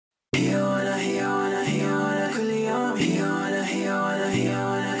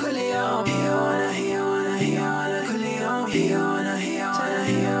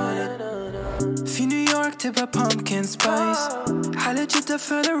تبغى pumpkin spice حالة جدة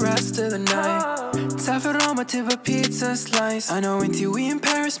for the rest of the night نسافر روما تبغى pizza slice I know وانتي we in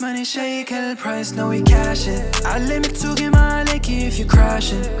Paris ما نشيك البرايس no we cash it اعلمك تسوقي ما عليكي if you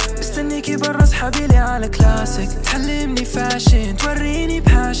crashing مستنيكي برا اسحبي لي على كلاسك تعلمني فاشن توريني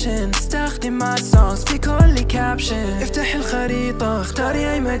باشن تستخدم مع الصوص في كل كابشن افتحي الخريطة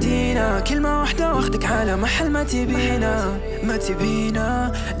اختاري اي مدينة كلمة وحدة واخذك على محل ما تبينه ما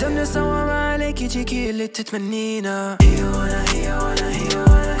تبينه دامنا سوا ما عليكي يجيكي اللي تتمنينه هي وانا هي وانا هي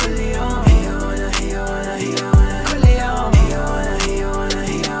وانا كل يوم هي وانا هي وانا هي وانا كل يوم هي وانا هي وانا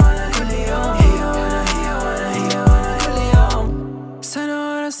هي وانا كل يوم هي وانا هي وانا هي وانا كل يوم سنة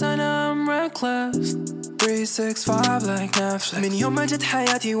ورا سنة I'm reckless 365 like Netflix من يوم ما جت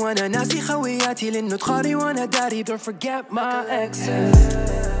حياتي وانا ناسي خوياتي لانه تخاري وانا داري don't forget my exes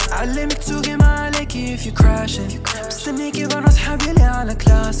اعلمك تسوقي ما عليكي if you crashing مستنيكي برا اسحبي لي على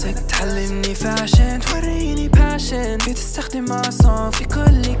كلاسك تعلمني فاشن توريني باشن في تستخدم مع الصوت في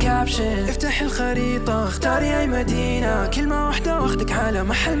كل كابشن افتحي الخريطة اختاري اي مدينة كلمة وحدة واخذك على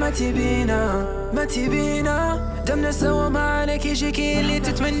محل ما تبينه ما تبينه دامنا سوا ما عليك يجيكي اللي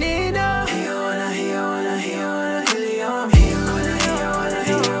تتمنينه هي وانا هي وانا هي وانا